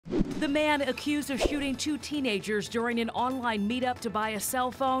The man accused of shooting two teenagers during an online meetup to buy a cell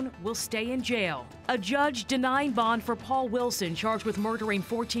phone will stay in jail. A judge denying bond for Paul Wilson, charged with murdering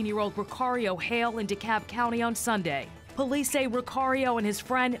 14-year-old Ricario Hale in DeKalb County on Sunday. Police say Ricario and his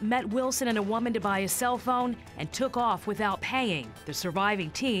friend met Wilson and a woman to buy a cell phone and took off without paying. The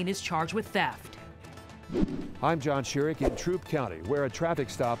surviving teen is charged with theft. I'm John Sherrick in Troup County, where a traffic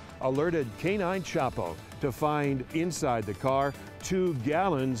stop alerted Canine Chapo to find inside the car 2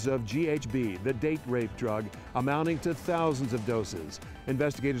 gallons of GHB, the date rape drug, amounting to thousands of doses.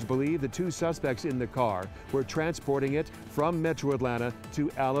 Investigators believe the 2 suspects in the car were transporting it from Metro Atlanta to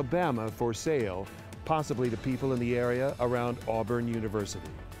Alabama for sale, possibly to people in the area around Auburn University.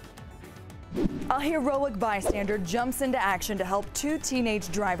 A heroic bystander jumps into action to help 2 teenage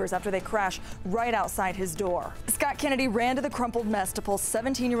drivers after they crash right outside his door. Scott Kennedy ran to the crumpled mess to pull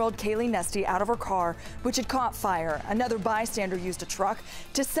 17-year-old Kaylee Nesty out of her car, which had caught fire. Another bystander used a truck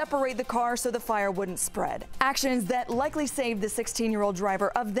to separate the car so the fire wouldn't spread. Actions that likely saved the 16-year-old driver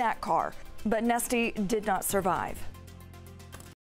of that car, but Nesty did not survive.